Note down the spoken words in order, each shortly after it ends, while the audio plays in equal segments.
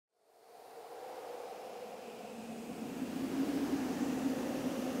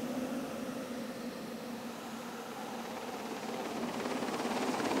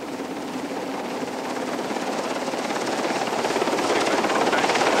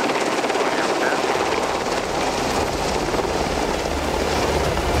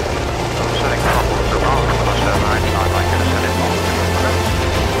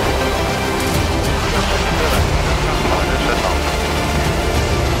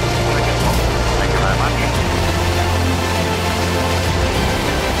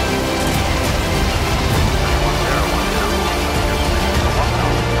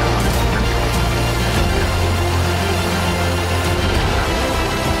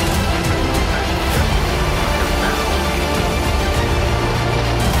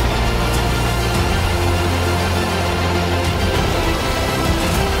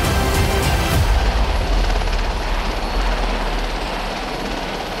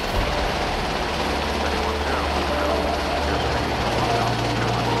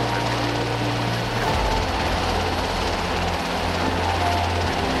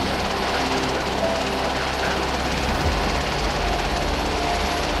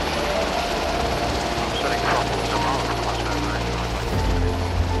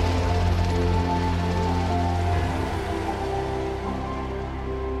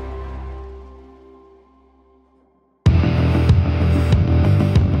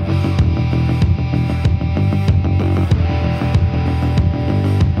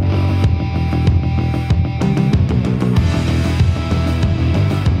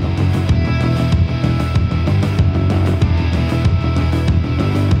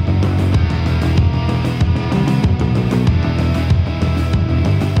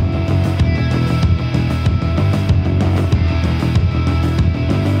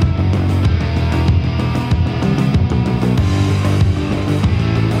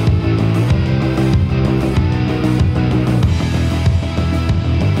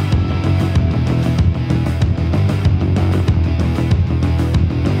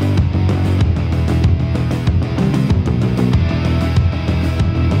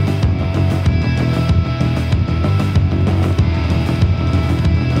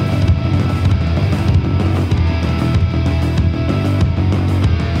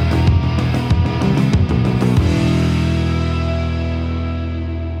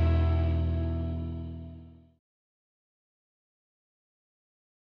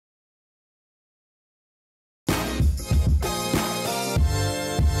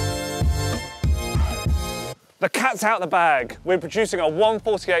The cat's out of the bag. We're producing a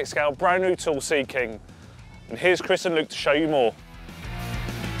 1/48 scale brand new tool, Sea King. And here's Chris and Luke to show you more.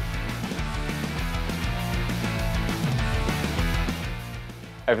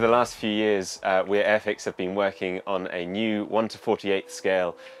 Over the last few years, we at Airfix have been working on a new 1/48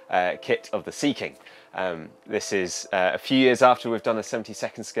 scale kit of the Sea King. This is a few years after we've done a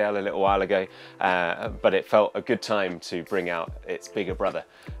 72nd scale a little while ago, but it felt a good time to bring out its bigger brother.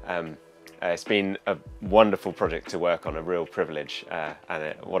 It's been a wonderful project to work on, a real privilege,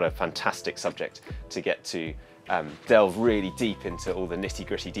 and what a fantastic subject to get to delve really deep into all the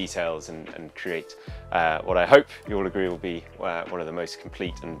nitty-gritty details and create what I hope you all agree will be one of the most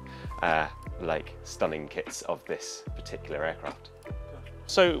complete and stunning kits of this particular aircraft.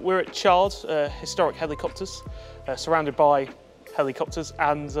 So we're at Chard, historic helicopters, surrounded by helicopters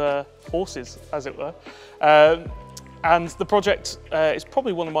and horses, as it were. And the project is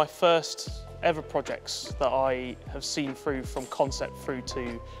probably one of my first ever projects that I have seen through from concept through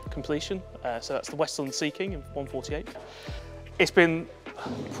to completion. So that's the Westland Sea King in 1/48. It's been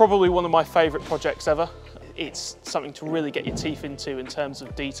probably one of my favourite projects ever. It's something to really get your teeth into in terms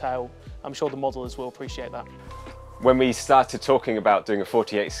of detail. I'm sure the modellers will appreciate that. When we started talking about doing a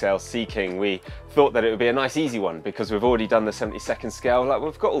 48 scale Sea King, we thought that it would be a nice easy one because we've already done the 72nd scale. Like,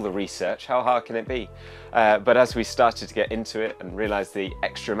 we've got all the research, how hard can it be? But as we started to get into it and realised the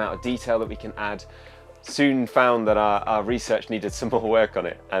extra amount of detail that we can add, soon found that our research needed some more work on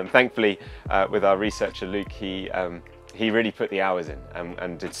it. And thankfully, with our researcher Luke, he really put the hours in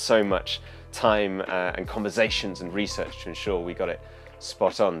and did so much time and conversations and research to ensure we got it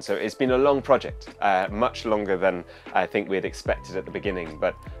spot on. So it's been a long project, much longer than I think we had expected at the beginning,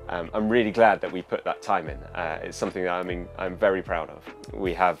 but I'm really glad that we put that time in. It's something that I'm very proud of.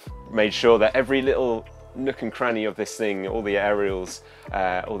 We have made sure that every little nook and cranny of this thing, all the aerials,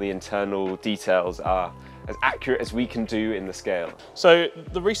 all the internal details are as accurate as we can do in the scale. So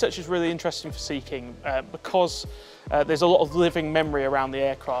the research is really interesting for Sea King because there's a lot of living memory around the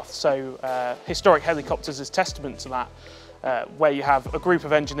aircraft. So historic helicopters is testament to that. Where you have a group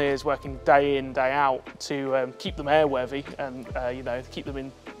of engineers working day in, day out to keep them airworthy and keep them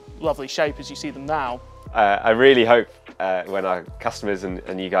in lovely shape as you see them now. I really hope when our customers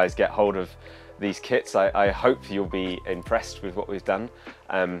and you guys get hold of these kits, I hope you'll be impressed with what we've done.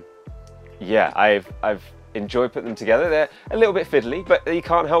 Yeah, I've enjoyed putting them together. They're a little bit fiddly, but you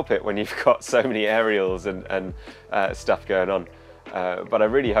can't help it when you've got so many aerials and stuff going on. But I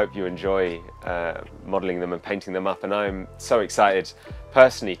really hope you enjoy modelling them and painting them up, and I'm so excited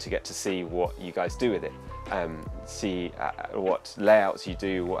personally to get to see what you guys do with it, see what layouts you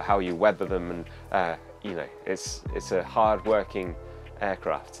do, how you weather them, and it's a hard-working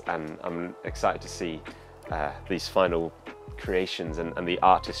aircraft, and I'm excited to see these final creations and the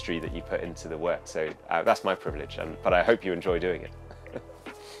artistry that you put into the work. So that's my privilege, but I hope you enjoy doing it.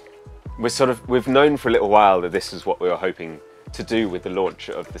 We've known for a little while that this is what we were hoping to do with the launch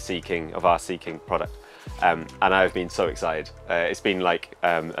of the Sea King, of our Sea King product, and I've been so excited. It's been like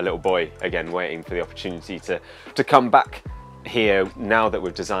a little boy again, waiting for the opportunity to come back here now that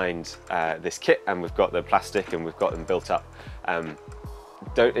we've designed this kit and we've got the plastic and we've got them built up.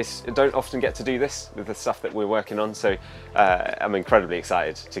 Don't often get to do this with the stuff that we're working on, so I'm incredibly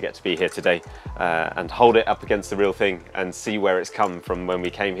excited to get to be here today and hold it up against the real thing and see where it's come from when we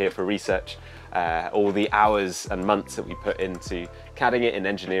came here for research. All the hours and months that we put into CADing it and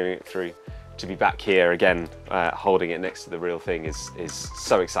engineering it through, to be back here again holding it next to the real thing is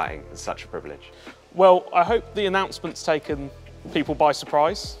so exciting. It's such a privilege. Well, I hope the announcement's taken people by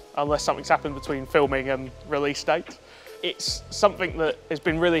surprise, unless something's happened between filming and release date. It's something that has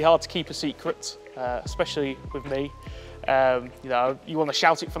been really hard to keep a secret, especially with me. You want to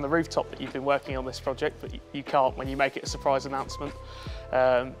shout it from the rooftop that you've been working on this project, but you can't when you make it a surprise announcement.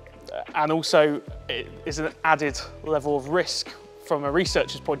 And also, it is an added level of risk from a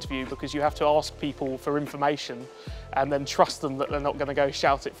researcher's point of view, because you have to ask people for information and then trust them that they're not going to go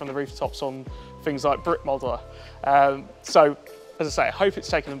shout it from the rooftops on things like Brick Modeler. So, as I say, I hope it's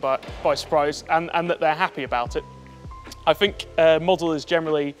taken them by surprise and that they're happy about it. I think modelers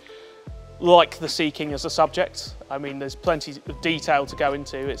generally like the Sea King as a subject. I mean, there's plenty of detail to go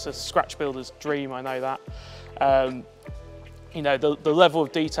into. It's a scratch builder's dream, I know that. The level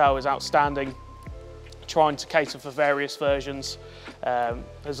of detail is outstanding. Trying to cater for various versions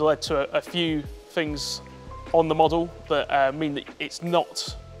has led to a few things on the model that mean that it's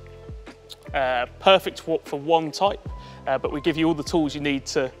not perfect for one type, but we give you all the tools you need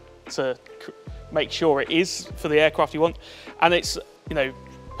to make sure it is for the aircraft you want. And it's,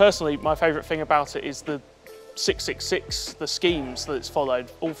 personally, my favourite thing about it is the 666, the schemes that it's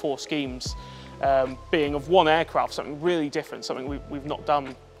followed, all 4 schemes. being of one aircraft, something really different, something we've not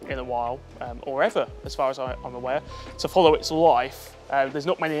done in a while, or ever, as far as I'm aware, to follow its life. There's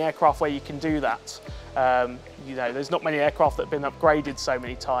not many aircraft where you can do that. You know, there's not many aircraft that have been upgraded so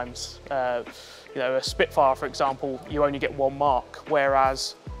many times. You know, a Spitfire, for example, you only get one mark,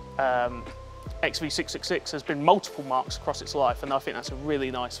 whereas XV666 has been multiple marks across its life, and I think that's a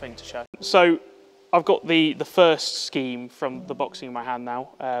really nice thing to show. So I've got the first scheme from the boxing in my hand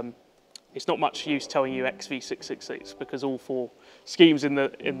now. It's not much use telling you XV666 because all 4 schemes in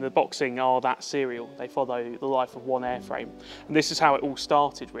the boxing are that serial. They follow the life of one airframe, and this is how it all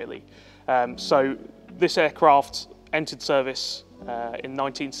started, really. So this aircraft entered service in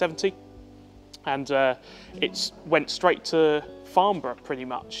 1970, and it went straight to Farnborough pretty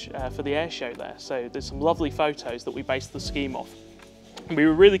much for the air show there. So there's some lovely photos that we based the scheme off. And we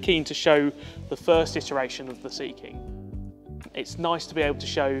were really keen to show the first iteration of the Sea King. It's nice to be able to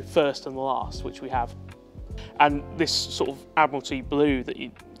show first and last, which we have. And this sort of Admiralty blue that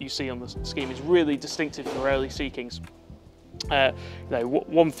you see on the scheme is really distinctive for early Sea Kings. You know,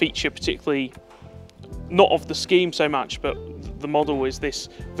 one feature particularly, not of the scheme so much, but the model is this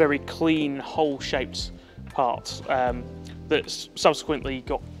very clean hole-shaped part that's subsequently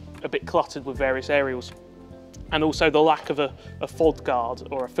got a bit cluttered with various aerials, and also the lack of a FOD guard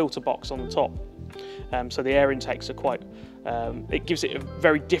or a filter box on the top. So the air intakes are quite, it gives it a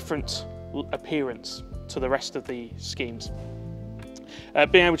very different appearance to the rest of the schemes.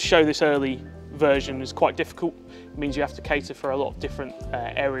 Being able to show this early version is quite difficult. It means you have to cater for a lot of different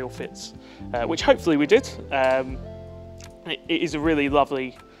aerial fits, which hopefully we did. It is a really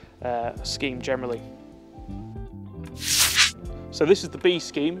lovely scheme generally. So this is the B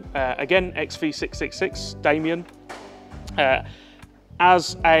scheme, again XV666, Damien,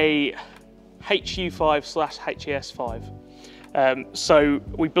 as a HU.5 / HAS.5. So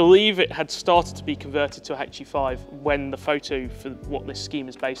we believe it had started to be converted to a HU.5 when the photo for what this scheme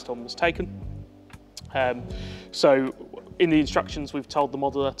is based on was taken. So in the instructions we've told the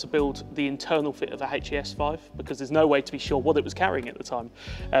modeler to build the internal fit of a HAS.5 because there's no way to be sure what it was carrying at the time.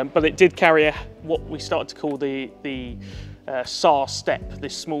 But it did carry what we started to call the SAR step,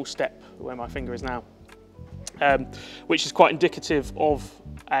 this small step where my finger is now, which is quite indicative of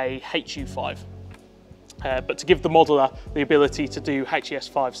a HU.5. But to give the modeler the ability to do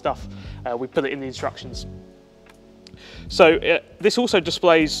HAS.5 stuff, we put it in the instructions. So this also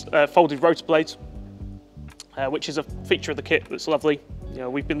displays folded rotor blades, which is a feature of the kit that's lovely. You know,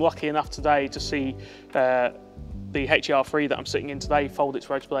 we've been lucky enough today to see the HER3 that I'm sitting in today fold its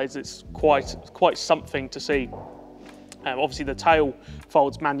rotor blades. It's quite something to see. Obviously the tail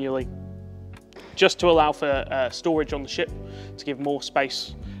folds manually, just to allow for storage on the ship, to give more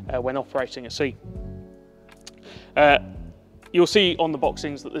space when operating at sea. You'll see on the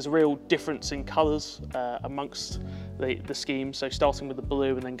boxings that there's a real difference in colours amongst the schemes, so starting with the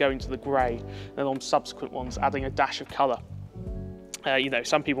blue and then going to the grey, and on subsequent ones adding a dash of colour. You know,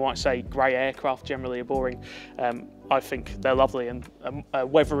 some people might say grey aircraft generally are boring. I think they're lovely and a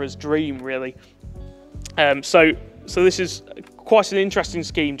weatherer's dream, really. So this is quite an interesting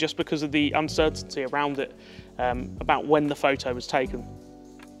scheme just because of the uncertainty around it, about when the photo was taken.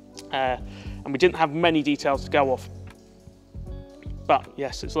 And we didn't have many details to go off. But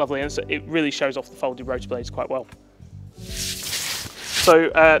yes, it's lovely, and it really shows off the folded rotor blades quite well. So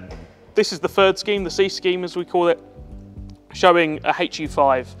this is the third scheme, the C scheme as we call it, showing a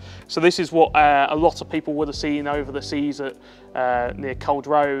HU.5. So this is what a lot of people would have seen over the seas at near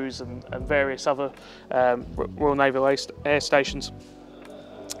Culdrose and various other Royal Naval air stations.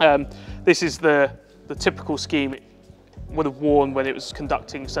 This is the typical scheme it would have worn when it was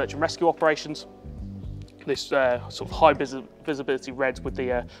conducting search and rescue operations. This sort of high visibility red with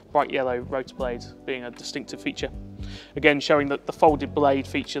the bright yellow rotor blade being a distinctive feature. Again, showing the folded blade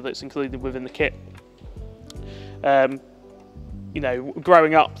feature that's included within the kit. You know,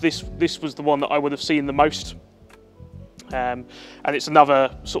 growing up, this was the one that I would have seen the most. And it's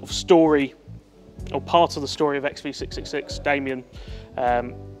another sort of story, or part of the story of XV666, Damien,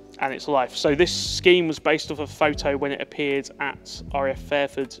 and its life. So this scheme was based off a photo when it appeared at RAF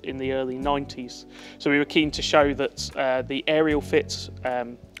Fairford in the early 90s. So we were keen to show that the aerial fit,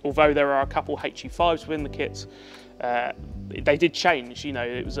 although there are a couple HU.5s within the kit, they did change. You know,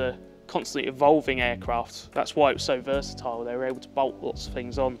 it was a constantly evolving aircraft. That's why it was so versatile. They were able to bolt lots of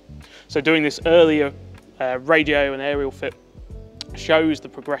things on. So doing this earlier radio and aerial fit shows the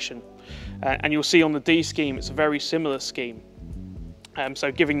progression. And you'll see on the D scheme, it's a very similar scheme.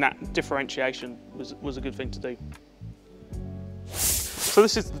 So giving that differentiation was a good thing to do. So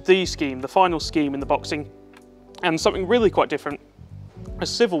this is the D scheme, the final scheme in the boxing, and something really quite different, a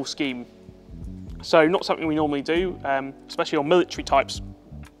civil scheme. So not something we normally do, especially on military types,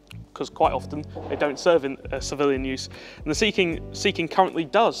 because quite often they don't serve in civilian use. And the Sea King currently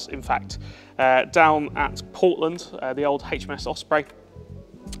does, in fact, down at Portland, the old HMS Osprey.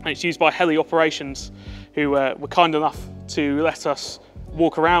 And it's used by heli operations, who were kind enough to let us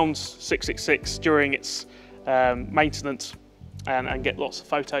walk around 666 during its maintenance and get lots of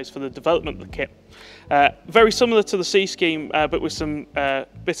photos for the development of the kit. Very similar to the Sea Scheme, but with some a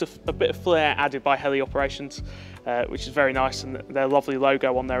bit of flair added by heli operations, which is very nice, and their lovely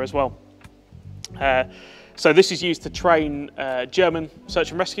logo on there as well. So this is used to train German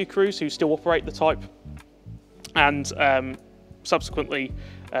search and rescue crews who still operate the type, and subsequently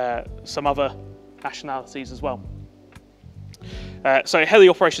some other nationalities as well. So heli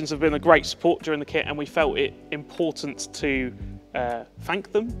operations have been a great support during the kit, and we felt it important to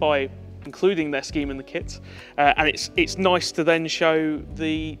thank them by including their scheme in the kit. And it's nice to then show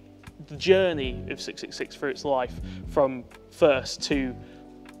the journey of 666 through its life, from first to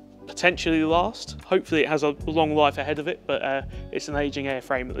potentially last. Hopefully it has a long life ahead of it, but it's an aging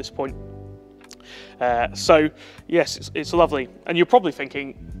airframe at this point. So yes, it's lovely. And you're probably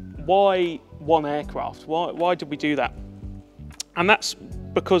thinking, why one aircraft? Why did we do that? And that's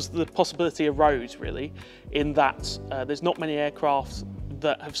because the possibility arose, really, in that there's not many aircraft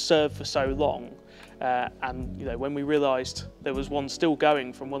that have served for so long. And you know, when we realised there was one still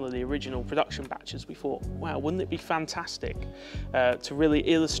going from one of the original production batches, we thought, wow, wouldn't it be fantastic to really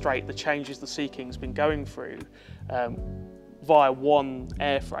illustrate the changes the Sea King's been going through via one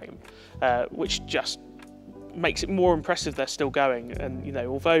airframe, which just makes it more impressive they're still going. And you know,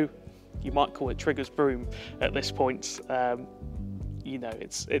 although you might call it Trigger's broom at this point, you know,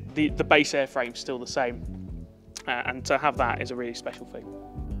 the base airframe's still the same, and to have that is a really special thing.